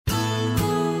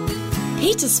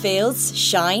Petersfield's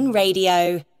Shine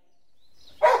Radio.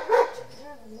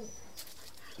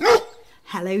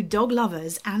 Hello dog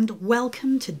lovers and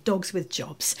welcome to Dogs with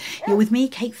Jobs. You're with me,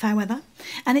 Kate Fairweather,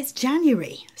 and it's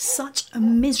January. Such a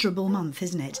miserable month,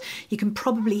 isn't it? You can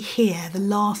probably hear the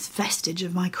last vestige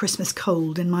of my Christmas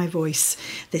cold in my voice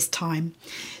this time.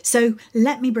 So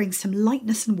let me bring some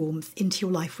lightness and warmth into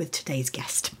your life with today's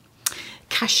guest.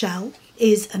 Cashel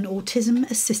is an autism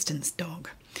assistance dog.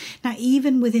 Now,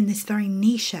 even within this very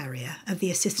niche area of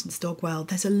the assistance dog world,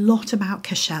 there's a lot about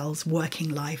Cashel's working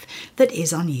life that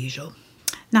is unusual.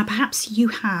 Now, perhaps you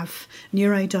have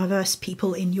neurodiverse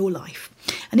people in your life,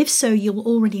 and if so, you'll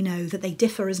already know that they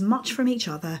differ as much from each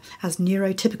other as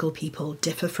neurotypical people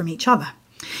differ from each other.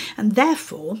 And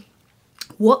therefore,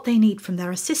 what they need from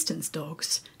their assistance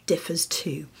dogs differs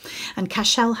too. And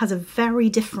Cashel has a very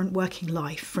different working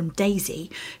life from Daisy,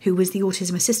 who was the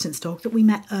autism assistance dog that we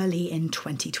met early in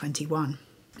 2021.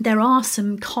 There are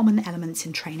some common elements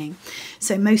in training.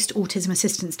 So most autism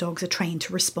assistance dogs are trained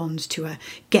to respond to a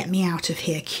get me out of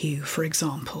here cue, for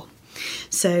example.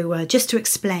 So just to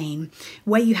explain,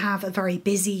 where you have a very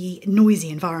busy, noisy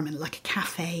environment like a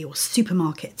cafe or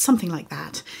supermarket, something like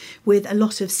that, with a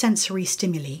lot of sensory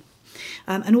stimuli,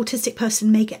 an autistic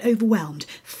person may get overwhelmed,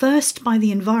 first by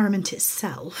the environment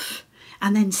itself,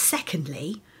 and then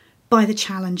secondly, by the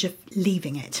challenge of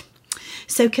leaving it.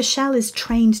 So Cashel is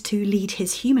trained to lead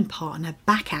his human partner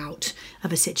back out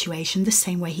of a situation the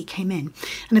same way he came in.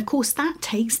 And of course that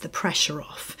takes the pressure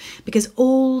off, because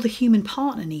all the human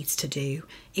partner needs to do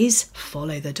is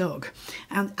follow the dog.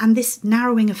 And this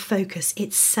narrowing of focus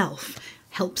itself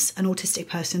helps an autistic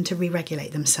person to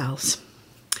re-regulate themselves.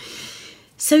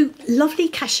 So lovely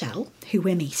Cashel, who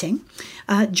we're meeting,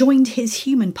 joined his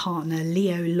human partner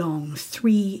Leo Long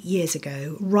 3 years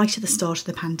ago, right at the start of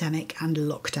the pandemic and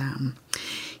lockdown.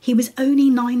 He was only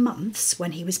 9 months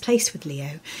when he was placed with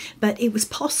Leo, but it was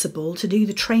possible to do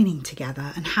the training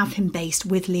together and have him based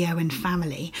with Leo and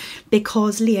family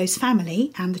because Leo's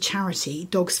family and the charity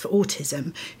Dogs for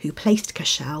Autism, who placed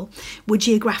Cashel, were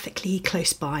geographically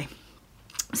close by.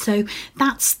 So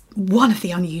that's one of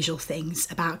the unusual things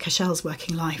about Cashel's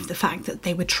working life, the fact that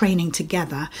they were training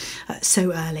together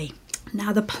so early.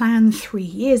 Now, the plan 3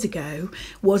 years ago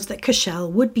was that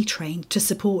Cashel would be trained to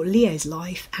support Leo's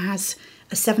life as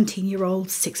a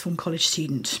 17-year-old sixth form college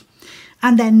student.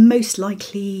 And then most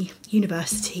likely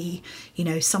university,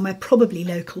 somewhere probably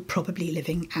local, probably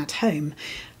living at home.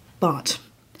 But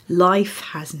life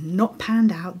has not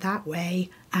panned out that way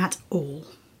at all.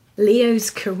 Leo's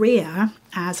career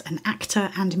as an actor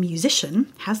and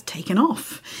musician has taken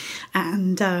off,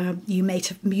 and you might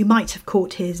have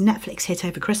caught his Netflix hit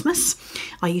over Christmas,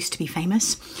 I Used to Be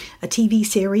Famous, a TV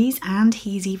series, and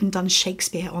he's even done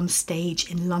Shakespeare on stage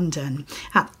in London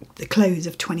at the close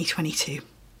of 2022.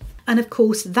 And of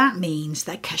course that means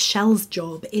that Cashel's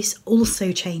job is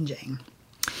also changing.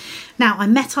 Now, I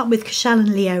met up with Cashel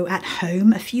and Leo at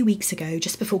home a few weeks ago,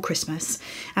 just before Christmas,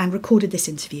 and recorded this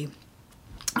interview.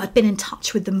 I'd been in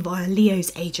touch with them via Leo's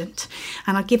agent,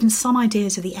 and I'd given some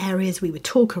ideas of the areas we would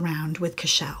talk around with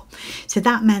Cashel. So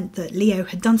that meant that Leo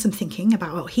had done some thinking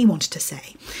about what he wanted to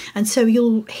say. And so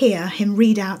you'll hear him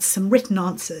read out some written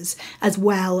answers as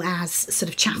well as sort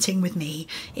of chatting with me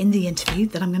in the interview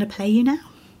that I'm going to play you now.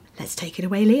 Let's take it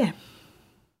away, Leo.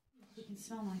 You can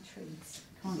smell my treats,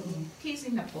 can't you? He's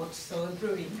in the pot, so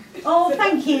brewing. Oh,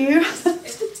 thank you.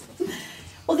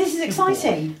 Well, this is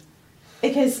exciting.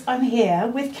 Because I'm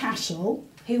here with Cashel,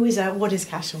 who is what is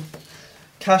Cashel?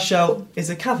 Cashel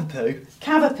is a Cavapoo.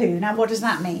 Cavapoo, now what does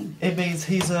that mean? It means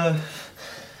he's a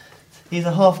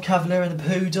half Cavalier and a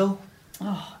poodle.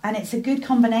 Oh, and it's a good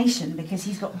combination because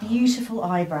he's got beautiful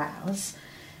eyebrows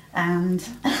and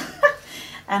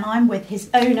and I'm with his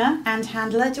owner and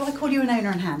handler. Do I call you an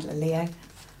owner and handler, Leo?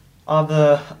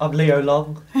 I'm Leo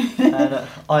Long, and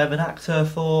I am an actor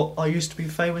for I Used to Be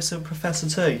Famous and Professor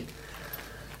T.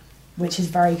 Which is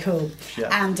very cool. Yeah.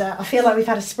 And I feel like we've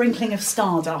had a sprinkling of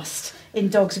stardust in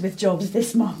Dogs with Jobs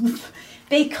this month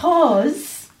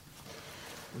because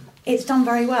it's done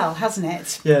very well, hasn't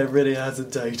it? Yeah, it really has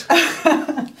indeed.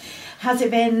 Has it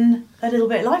been a little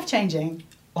bit life-changing?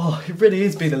 Oh, it really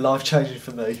has been a life-changing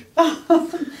for me.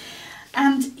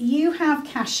 And you have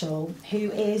Cashel,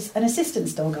 who is an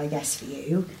assistance dog, I guess, for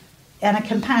you, and a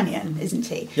companion, isn't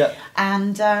he? Yeah.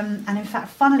 And in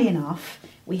fact, funnily enough,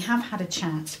 we have had a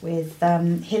chat with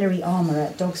Hilary Armour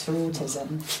at Dogs for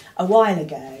Autism a while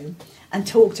ago and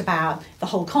talked about the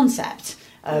whole concept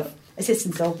of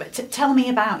assistance dog. But tell me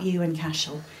about you and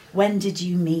Cashel. When did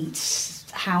you meet?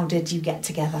 How did you get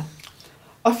together?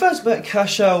 I first met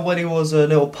Cashel when he was a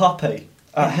little puppy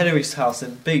at Hilary's house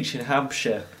in Beach in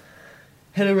Hampshire.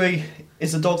 Hilary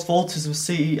is the Dogs for Autism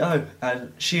CEO,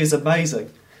 and she is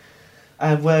amazing.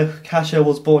 And where Cashel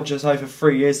was born just over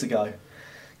 3 years ago,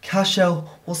 Cashel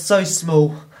was so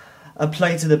small and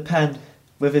played in the pen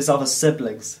with his other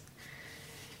siblings.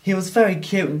 He was very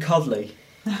cute and cuddly.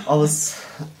 I was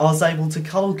able to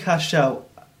cuddle Cashel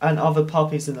and other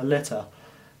puppies in the litter,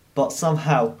 but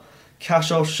somehow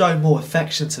Cashel showed more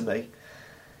affection to me.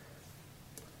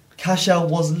 Cashel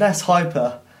was less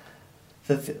hyper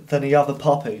than the other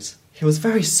puppies. He was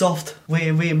very soft. We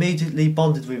immediately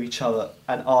bonded with each other,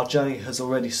 and our journey has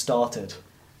already started.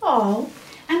 Oh,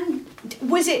 and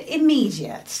was it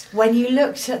immediate when you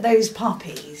looked at those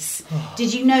puppies?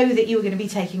 Did you know that you were going to be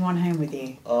taking one home with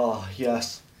you? Oh,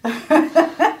 yes.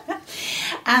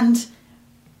 And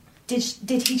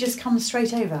did he just come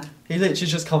straight over? He literally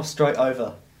just comes straight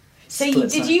over. So Split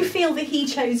did you second. feel that he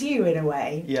chose you in a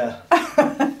way? Yeah.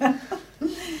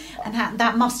 And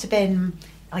that must have been,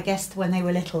 I guess, when they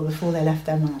were little, before they left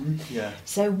their mum. Yeah.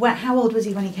 So how old was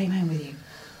he when he came home with you?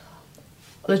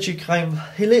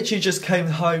 He literally just came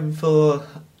home for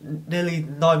nearly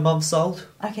 9 months old.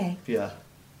 Okay. Yeah.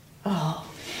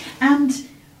 Oh, and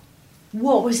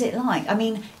what was it like? I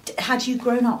mean, had you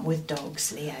grown up with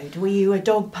dogs, Leo? Were you a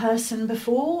dog person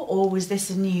before, or was this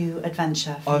a new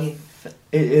adventure for you?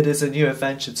 It is a new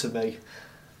adventure to me.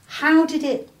 How did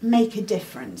it make a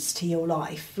difference to your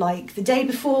life? Like the day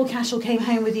before Cashel came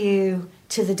home with you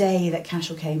to the day that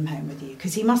Cashel came home with you?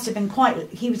 Because he must have been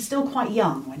he was still quite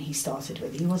young when he started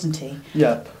with you, wasn't he?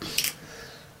 Yeah.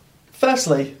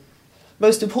 Firstly,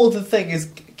 most important thing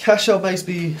is Cashel makes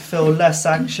me feel less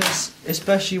anxious,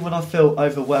 especially when I feel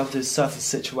overwhelmed in certain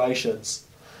situations.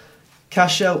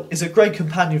 Cashel is a great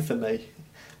companion for me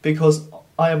because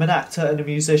I am an actor and a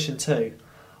musician too.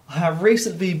 I have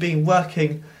recently been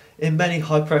working in many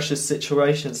high-pressure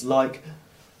situations, like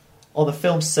on a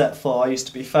film set for I Used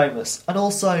to Be Famous, and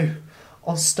also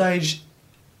on stage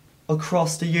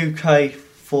across the UK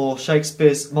for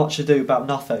Shakespeare's Much Ado About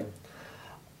Nothing.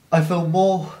 I feel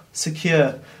more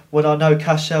secure when I know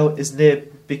Cashel is near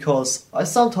because I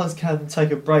sometimes can take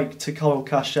a break to cuddle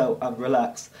Cashel and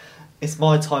relax. It's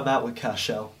my time out with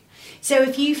Cashel. So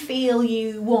if you feel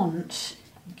you want,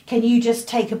 can you just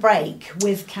take a break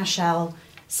with Cashel,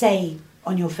 say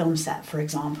on your film set, for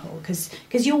example?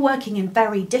 Because you're working in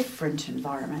very different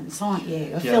environments, aren't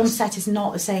you? A film set is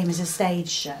not the same as a stage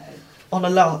show. On a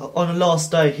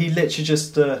last day, he literally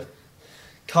just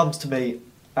comes to me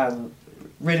and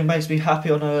really makes me happy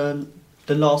on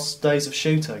the last days of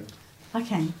shooting.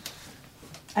 Okay.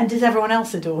 And does everyone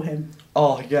else adore him?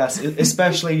 Oh yes,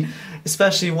 especially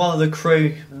one of the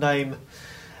crew named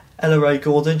Ella Ray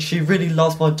Gordon. She really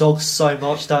loves my dogs so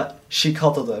much that she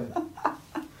cuddled them.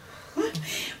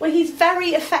 Well, he's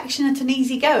very affectionate and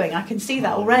easygoing. I can see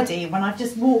that already when I've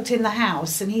just walked in the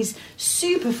house, and he's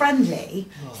super friendly.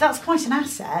 So that's quite an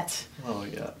asset. Oh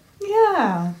yeah.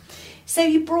 Yeah. So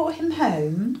you brought him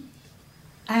home,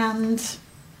 and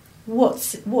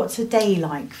what's a day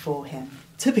like for him?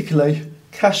 Typically,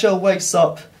 Cashel wakes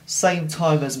up same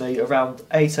time as me, around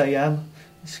 8 a.m.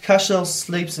 Cashel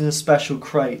sleeps in a special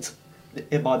crate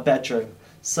in my bedroom,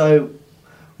 so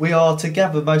we are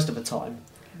together most of the time.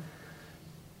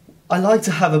 I like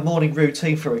to have a morning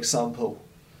routine, for example.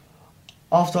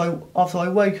 After I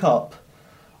wake up,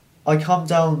 I come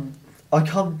down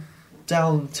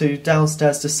to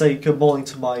downstairs to say good morning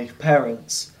to my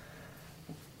parents.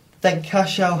 Then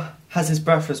Cashel has his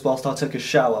breakfast whilst I take a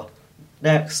shower.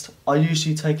 Next, I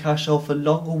usually take Cashel for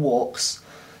longer walks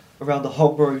around the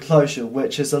Hogbury Enclosure,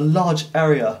 which is a large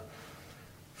area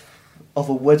of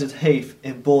a wooded heath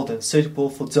in Borden, suitable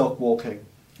for dog walking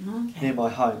near my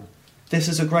home. This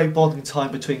is a great bonding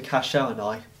time between Cashel and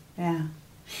I. Yeah.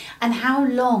 And how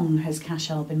long has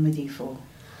Cashel been with you for?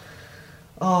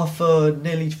 For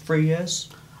nearly 3 years.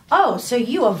 Oh, so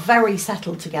you are very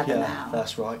settled together now. Yeah,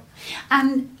 that's right.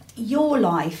 And your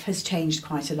life has changed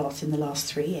quite a lot in the last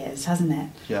 3 years, hasn't it?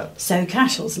 Yeah. So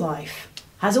Cashel's life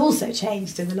has also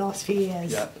changed in the last few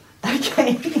years. Yeah.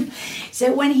 Okay.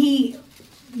 So when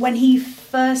he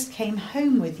first came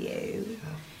home with you,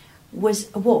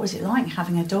 what was it like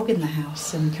having a dog in the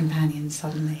house and companions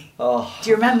suddenly? Oh, Do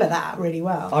you remember that really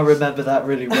well? I remember that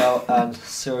really well, and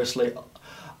seriously,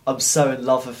 I'm so in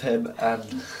love with him,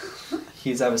 and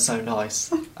he's ever so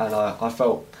nice, and I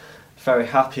felt very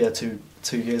happier 2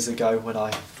 years ago when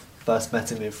I first met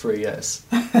him in 3 years.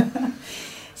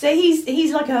 So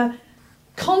he's like a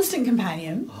constant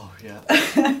companion. Oh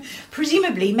yeah.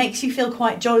 Presumably makes you feel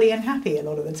quite jolly and happy a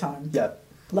lot of the time. Yeah.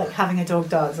 Like having a dog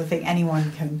does. I think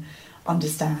anyone can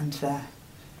understand the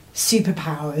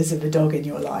superpowers of a dog in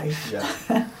your life.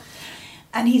 Yeah.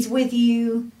 And he's with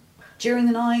you during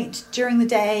the night, during the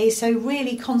day. So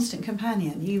really constant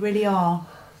companion. You really are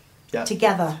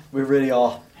together. We really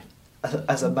are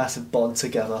as a massive bond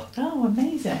together. Oh,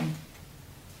 amazing.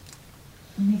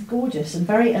 And he's gorgeous and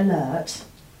very alert.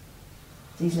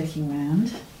 He's looking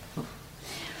round.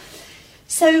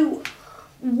 So,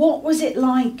 what was it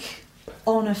like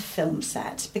on a film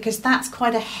set? Because that's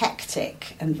quite a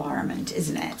hectic environment,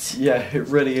 isn't it? Yeah, it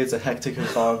really is a hectic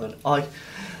environment.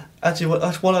 Actually,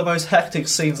 one of the most hectic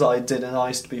scenes I did in I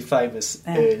Used to Be Famous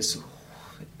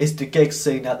is the gig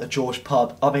scene at the George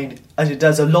pub. I mean, actually,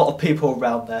 there's a lot of people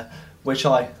around there, which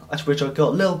I got a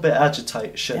little bit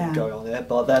agitation going on there.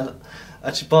 But then,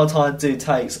 actually, by the time I do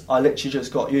takes, I literally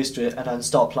just got used to it and then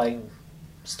start playing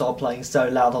so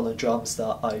loud on the drums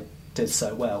that I did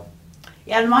so well.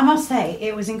 Yeah, and I must say,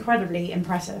 it was incredibly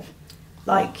impressive.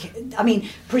 Like, I mean,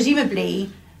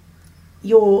 presumably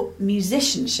your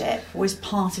musicianship was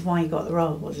part of why you got the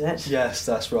role, was it? Yes,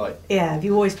 that's right. Yeah, have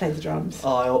you always played the drums?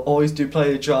 I always do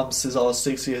play the drums since I was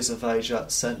 6 years of age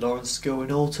at St Lawrence School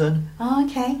in Alton. Oh,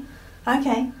 okay.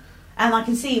 And I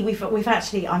can see we've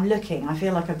actually, I'm looking, I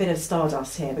feel like a bit of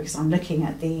stardust here because I'm looking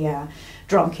at the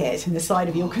drum kit in the side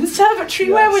of your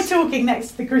conservatory where we're talking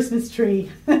next to the Christmas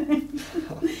tree.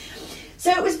 So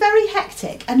it was very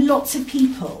hectic and lots of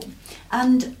people.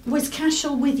 And was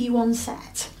Cashel with you on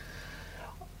set?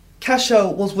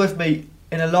 Cashel was with me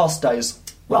in the last days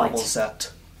when I'm on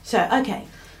set.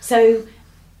 So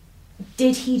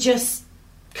did he just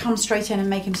come straight in and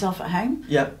make himself at home?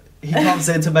 Yep, he comes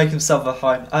in to make himself at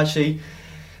home. Actually,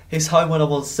 his home when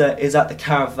I'm on set is at the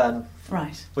Caravan.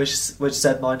 Right. Which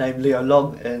said my name, Leo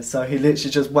Long, and so he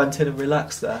literally just went in and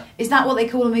relaxed there. Is that what they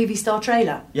call a movie star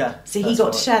trailer? Yeah. So he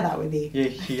got to share that with you?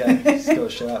 Yeah, he's got to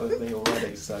share that with me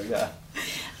already, so yeah.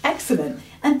 Excellent.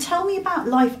 And tell me about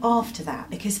life after that,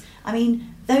 because, I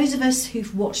mean, those of us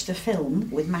who've watched the film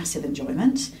with massive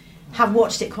enjoyment have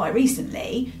watched it quite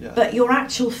recently, but your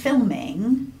actual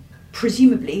filming,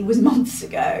 presumably, was months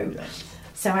ago. Yeah.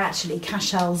 So actually,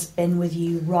 Cashel's been with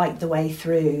you right the way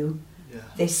through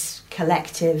this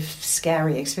collective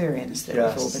scary experience that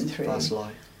we've all been through. That's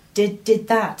right. Did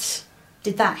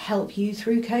that help you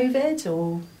through COVID,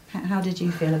 or how did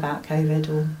you feel about COVID?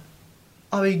 Or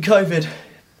I mean, COVID,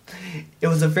 it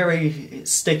was a very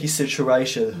sticky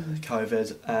situation,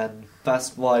 COVID, and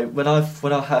that's why when I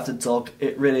have the dog,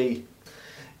 it really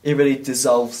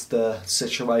dissolves the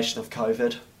situation of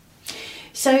COVID.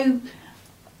 So,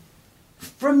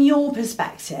 from your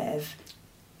perspective,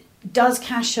 does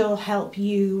Cashel help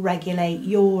you regulate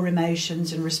your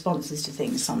emotions and responses to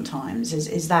things sometimes?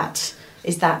 Is that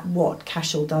what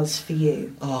Cashel does for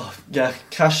you? Oh, yeah,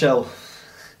 Cashel,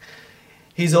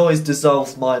 he's always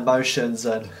dissolved my emotions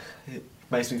and it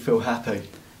makes me feel happy.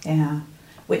 Yeah,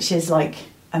 which is like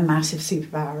a massive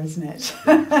superpower, isn't it?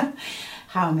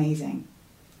 How amazing.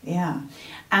 Yeah.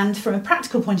 And from a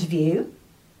practical point of view,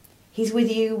 he's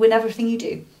with you with everything you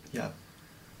do. Yeah.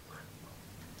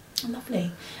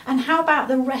 Lovely. And how about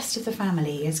the rest of the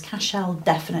family? Is Cashel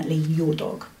definitely your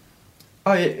dog?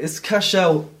 Oh, yeah, it's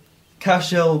Cashel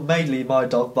mainly my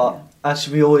dog, but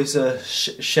actually we always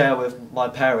share with my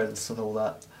parents and all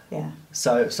that. Yeah.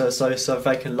 So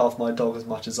they can love my dog as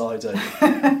much as I do.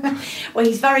 Well,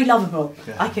 he's very lovable.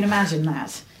 Yeah. I can imagine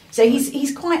that. So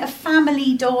he's quite a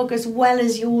family dog as well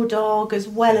as your dog, as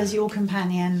well as your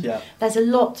companion. Yeah. There's a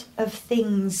lot of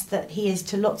things that he is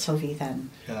to lots of you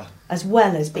then. Yeah. As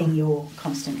well as being your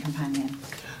constant companion.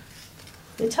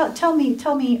 Tell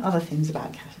me other things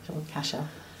about Cashel.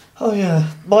 Oh yeah,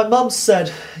 my mum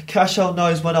said Cashel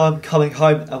knows when I'm coming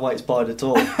home and waits by the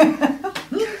door.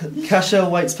 Cashel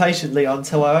waits patiently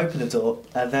until I open the door,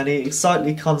 and then he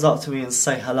excitedly comes up to me and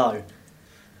say hello.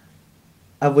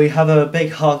 And we have a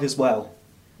big hug as well.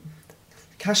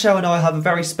 Cashel and I have a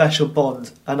very special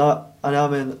bond, and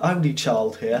I'm an only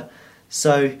child here,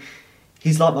 so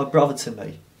he's like my brother to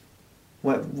me.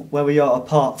 When we are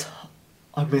apart,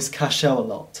 I miss Cashel a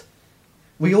lot.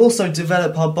 We also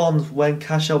develop our bond when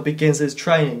Cashel begins his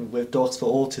training with Dogs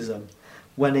for Autism,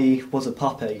 when he was a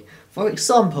puppy. For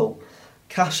example,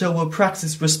 Cashel will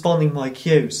practice responding my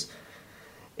cues,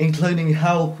 including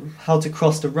how to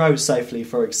cross the road safely,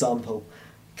 for example.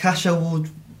 Cashel would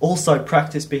also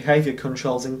practice behaviour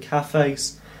controls in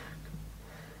cafes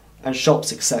and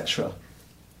shops, etc.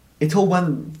 It all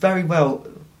went very well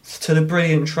to the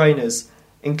brilliant trainers,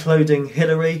 including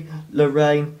Hilary,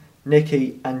 Lorraine,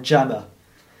 Nikki and Gemma.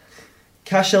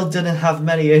 Cashel didn't have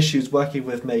many issues working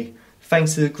with me,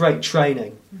 thanks to the great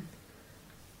training.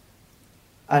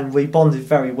 And we bonded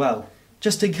very well.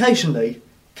 Just occasionally,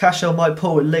 Cashel might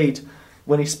pull a lead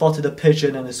when he spotted a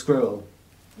pigeon and a squirrel.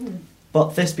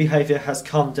 But this behaviour has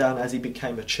calmed down as he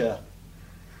became mature.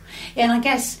 Yeah, and I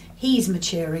guess he's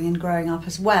maturing and growing up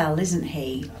as well, isn't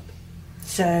he?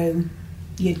 So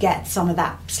you'd get some of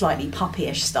that slightly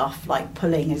puppyish stuff, like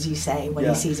pulling, as you say, when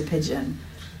he sees a pigeon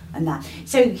and that.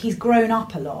 So he's grown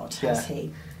up a lot, has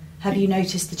he? Have you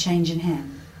noticed the change in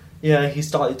him? Yeah, he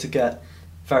started to get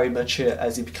very mature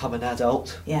as he became an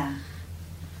adult. Yeah.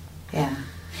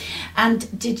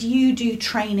 And did you do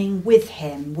training with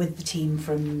him, with the team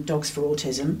from Dogs for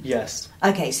Autism? Yes.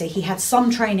 Okay, so he had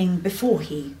some training before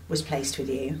he was placed with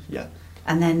you? Yeah.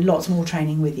 And then lots more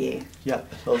training with you? Yeah.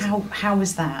 How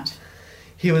was that?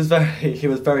 He was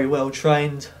very well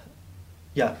trained.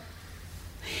 Yeah.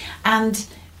 And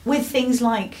with things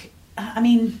like,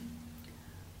 I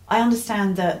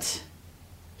understand that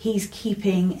he's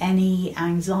keeping any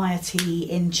anxiety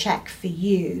in check for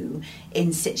you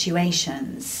in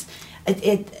situations.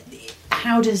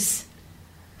 How does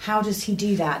he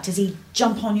do that? Does he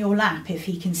jump on your lap if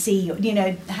he can see?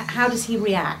 How does he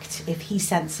react if he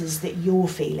senses that you're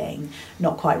feeling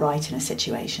not quite right in a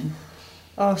situation?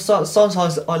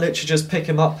 Sometimes I literally just pick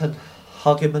him up and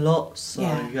hug him a lot. So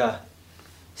yeah.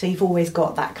 So you've always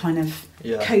got that kind of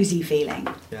cosy feeling.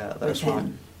 Yeah, that's right.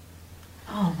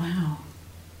 Oh wow.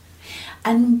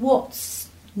 And what's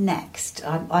next?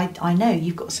 I know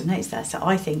you've got some notes there, so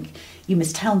I think you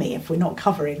must tell me if we're not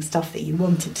covering stuff that you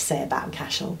wanted to say about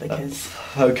Cashel, because...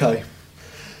 Okay.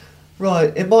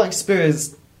 Right, in my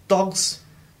experience, dogs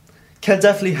can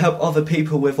definitely help other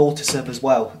people with autism as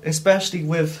well, especially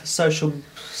with social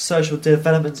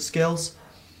development skills.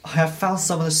 I have found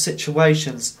some of the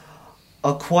situations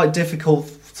are quite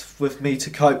difficult with me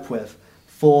to cope with.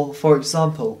 For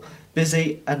example,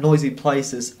 busy and noisy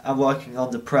places and working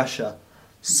under pressure.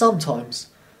 Sometimes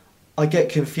I get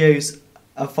confused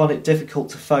and find it difficult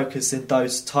to focus in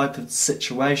those type of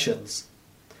situations.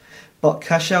 But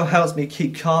Cashel helps me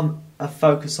keep calm and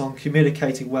focus on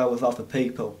communicating well with other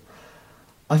people.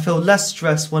 I feel less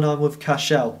stressed when I'm with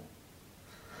Cashel.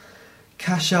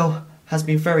 Cashel has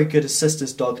been very good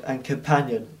assistance dog and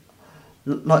companion,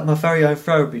 like my very own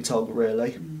therapy dog,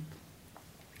 really.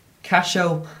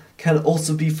 Cashel can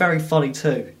also be very funny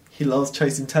too. He loves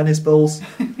chasing tennis balls,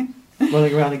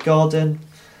 running around a garden,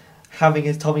 having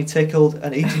his tummy tickled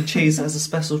and eating cheese as a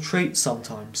special treat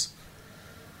sometimes.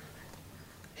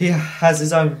 He has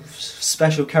his own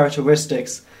special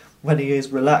characteristics when he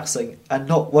is relaxing and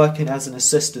not working as an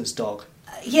assistance dog.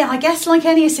 Yeah, I guess like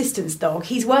any assistance dog,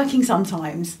 he's working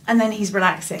sometimes and then he's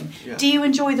relaxing. Yeah. Do you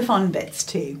enjoy the fun bits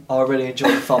too? I really enjoy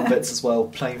the fun bits as well,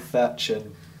 playing fetch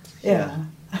and... Yeah.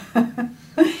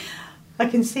 I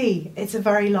can see. It's a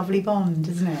very lovely bond,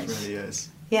 isn't it? It really is.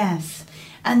 Yes.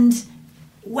 And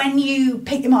when you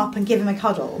pick him up and give him a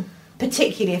cuddle,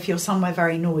 particularly if you're somewhere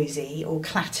very noisy or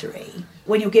clattery,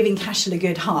 when you're giving Cashel a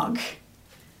good hug,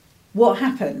 what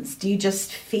happens? Do you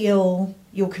just feel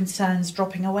your concerns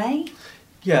dropping away?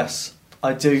 Yes,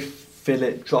 I do feel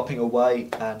it dropping away,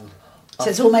 and so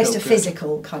it's almost a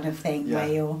physical kind of thing where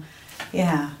you're...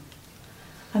 Yeah.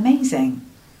 Amazing.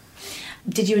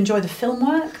 Did you enjoy the film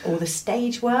work or the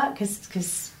stage work?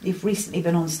 Because you've recently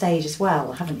been on stage as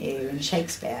well, haven't you, in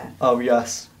Shakespeare? Oh,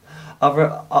 yes.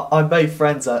 I made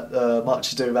friends at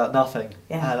Much Ado About Nothing,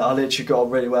 and I literally got on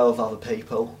really well with other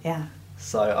people. Yeah.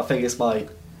 So I think it's my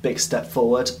big step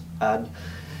forward, and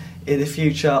in the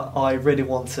future I really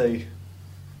want to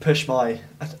push my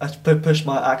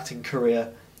acting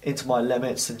career into my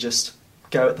limits and just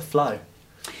go with the flow.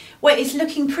 Well, it's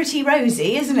looking pretty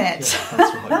rosy, isn't it? Yeah,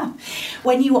 that's right.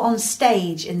 When you were on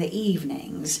stage in the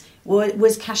evenings,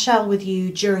 was Cashel with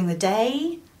you during the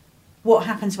day? What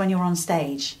happens when you're on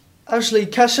stage? Actually,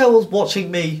 Cashel was watching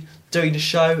me doing the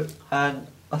show, and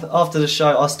after the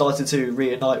show I started to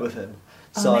reunite with him.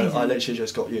 So Amazing. I literally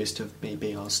just got used to me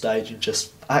being on stage and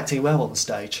just acting well on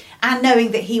stage. And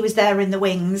knowing that he was there in the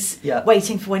wings,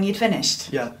 waiting for when you'd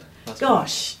finished. Yeah.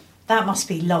 Gosh, that must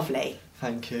be lovely.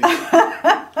 Thank you.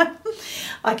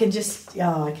 I can just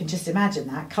imagine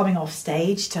that, coming off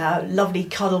stage to a lovely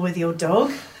cuddle with your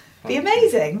dog. Be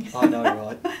amazing. I know,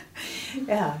 right?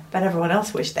 Yeah, but everyone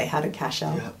else wished they had a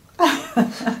Cashel.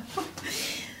 Yeah.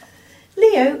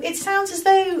 Leo, it sounds as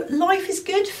though life is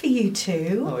good for you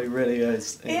two. Oh, it really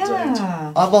is, indeed.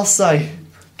 Yeah. I must say,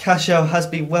 Cashel has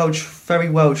been very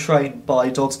well trained by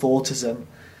Dogs for Autism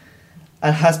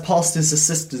and has passed his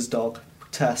assistance dog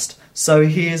test. So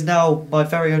he is now my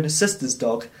very own assistance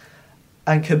dog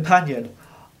and companion.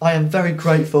 I am very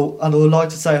grateful, and I would like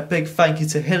to say a big thank you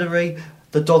to Hilary,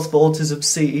 the Dogs for Autism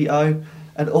CEO,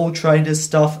 and all trainers,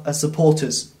 staff and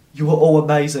supporters. You are all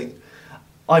amazing.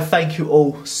 I thank you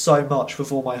all so much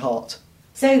with all my heart.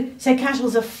 So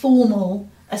Cashel's a formal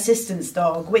assistance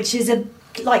dog, which is a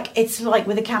it's like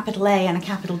with a capital A and a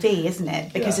capital D, isn't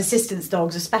it? Because Yeah. assistance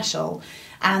dogs are special,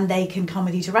 and they can come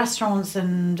with you to restaurants,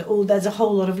 and there's a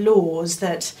whole lot of laws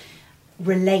that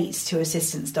relate to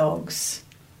assistance dogs.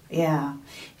 Yeah.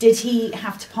 Did he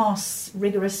have to pass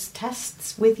rigorous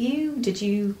tests with you? Did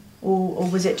you, or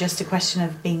was it just a question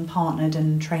of being partnered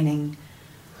and training?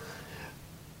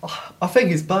 I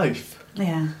think it's both.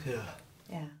 Yeah. Yeah.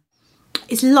 Yeah.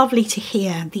 It's lovely to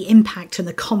hear the impact and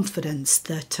the confidence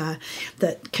that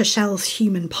Cashel's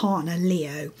human partner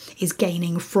Leo is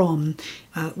gaining from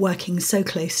working so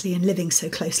closely and living so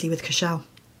closely with Cashel.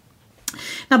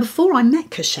 Now, before I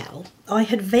met Cashel, I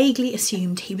had vaguely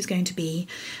assumed he was going to be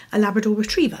a Labrador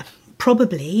Retriever,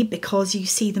 probably because you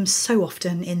see them so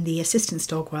often in the assistance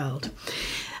dog world.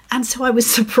 And so I was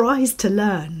surprised to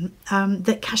learn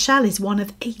that Cashel is one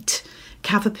of 8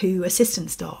 Cavapoo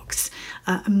assistance dogs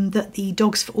that the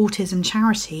Dogs for Autism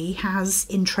charity has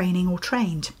in training or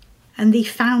trained. And the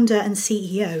founder and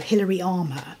CEO, Hilary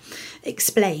Armour,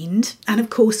 explained, and of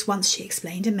course once she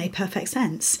explained it made perfect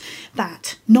sense,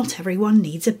 that not everyone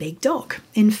needs a big dog.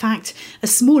 In fact, a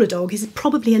smaller dog is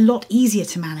probably a lot easier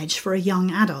to manage for a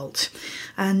young adult.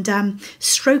 And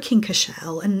stroking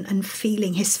Cashel and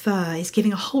feeling his fur is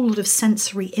giving a whole lot of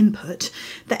sensory input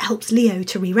that helps Leo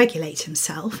to re-regulate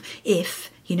himself if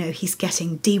he's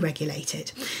getting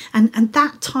deregulated. And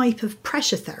that type of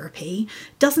pressure therapy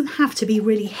doesn't have to be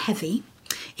really heavy.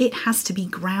 It has to be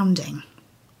grounding.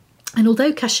 And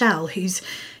although Cashel, who's,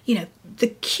 the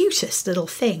cutest little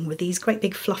thing with these great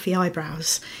big fluffy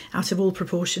eyebrows out of all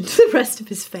proportion to the rest of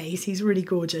his face, he's really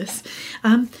gorgeous.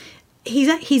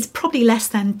 He's probably less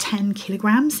than 10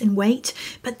 kilograms in weight,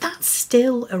 but that's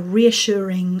still a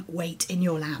reassuring weight in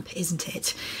your lap, isn't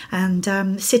it?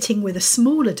 And sitting with a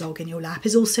smaller dog in your lap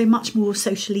is also much more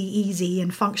socially easy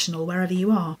and functional wherever you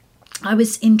are. I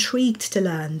was intrigued to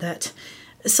learn that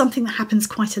something that happens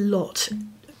quite a lot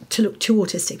to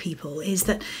autistic people is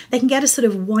that they can get a sort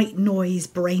of white noise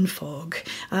brain fog,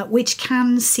 which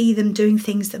can see them doing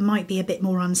things that might be a bit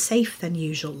more unsafe than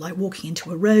usual, like walking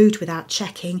into a road without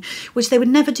checking, which they would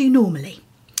never do normally.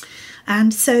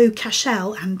 And so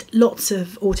Cashel and lots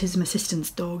of autism assistance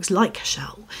dogs like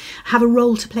Cashel have a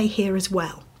role to play here as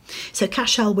well. So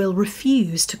Cashel will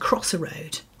refuse to cross a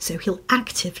road, so he'll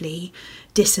actively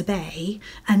disobey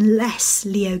unless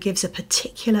Leo gives a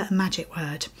particular magic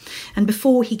word. And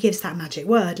before he gives that magic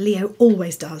word, Leo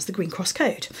always does the Green Cross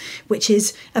Code, which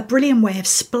is a brilliant way of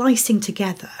splicing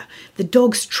together the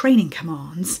dog's training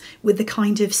commands with the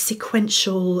kind of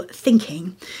sequential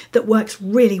thinking that works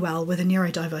really well with a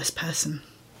neurodiverse person.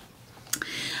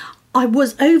 I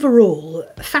was overall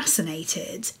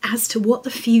fascinated as to what the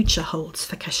future holds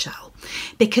for Cashel,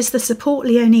 because the support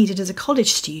Leo needed as a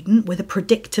college student with a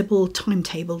predictable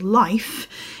timetabled life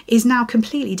is now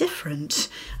completely different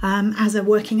as a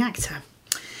working actor.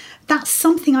 That's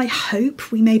something I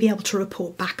hope we may be able to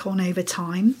report back on over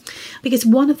time, because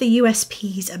one of the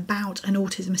USPs about an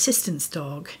autism assistance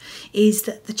dog is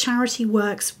that the charity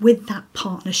works with that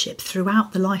partnership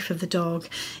throughout the life of the dog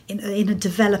in a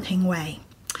developing way.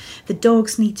 The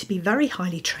dogs need to be very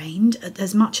highly trained,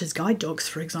 as much as guide dogs,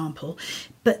 for example,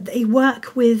 but they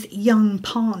work with young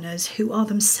partners who are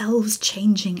themselves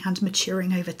changing and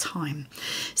maturing over time.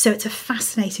 So it's a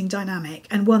fascinating dynamic,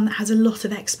 and one that has a lot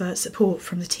of expert support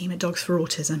from the team at Dogs for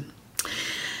Autism.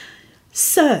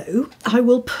 So I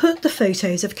will put the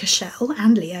photos of Cashel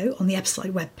and Leo on the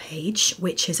Epside webpage,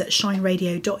 which is at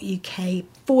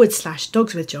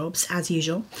shineradio.uk/dogswithjobs, as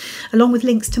usual, along with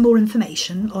links to more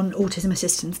information on autism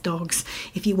assistance dogs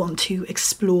if you want to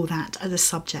explore that as a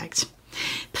subject.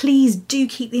 Please do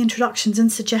keep the introductions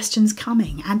and suggestions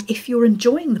coming, and if you're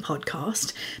enjoying the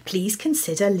podcast, please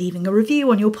consider leaving a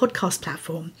review on your podcast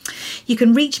platform. You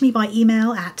can reach me by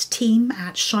email at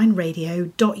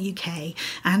team@shineradio.uk,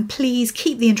 and please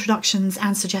keep the introductions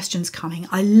and suggestions coming.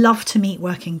 I love to meet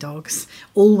working dogs,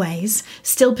 always.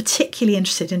 Still particularly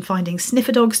interested in finding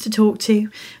sniffer dogs to talk to,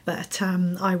 but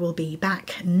I will be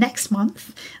back next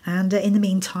month, and in the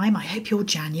meantime, I hope your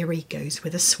January goes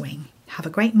with a swing. Have a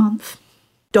great month.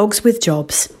 Dogs with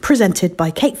Jobs, presented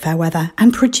by Kate Fairweather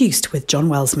and produced with John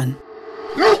Welsman.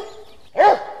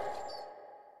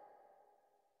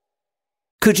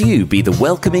 Could you be the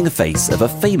welcoming face of a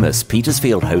famous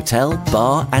Petersfield hotel,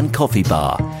 bar and coffee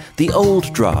bar? The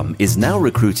Old Drum is now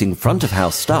recruiting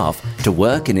front-of-house staff to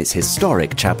work in its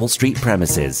historic Chapel Street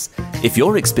premises. If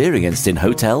you're experienced in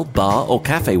hotel, bar or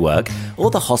cafe work or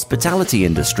the hospitality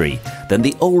industry, then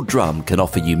the Old Drum can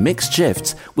offer you mixed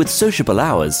shifts with sociable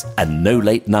hours and no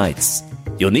late nights.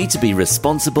 You'll need to be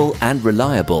responsible and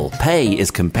reliable. Pay is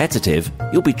competitive.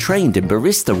 You'll be trained in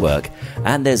barista work.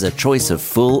 And there's a choice of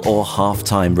full or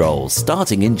half-time roles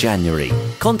starting in January.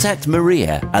 Contact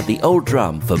Maria at The Old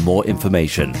Drum for more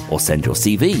information or send your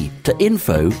CV to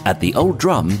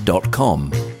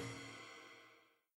info@theolddrum.com.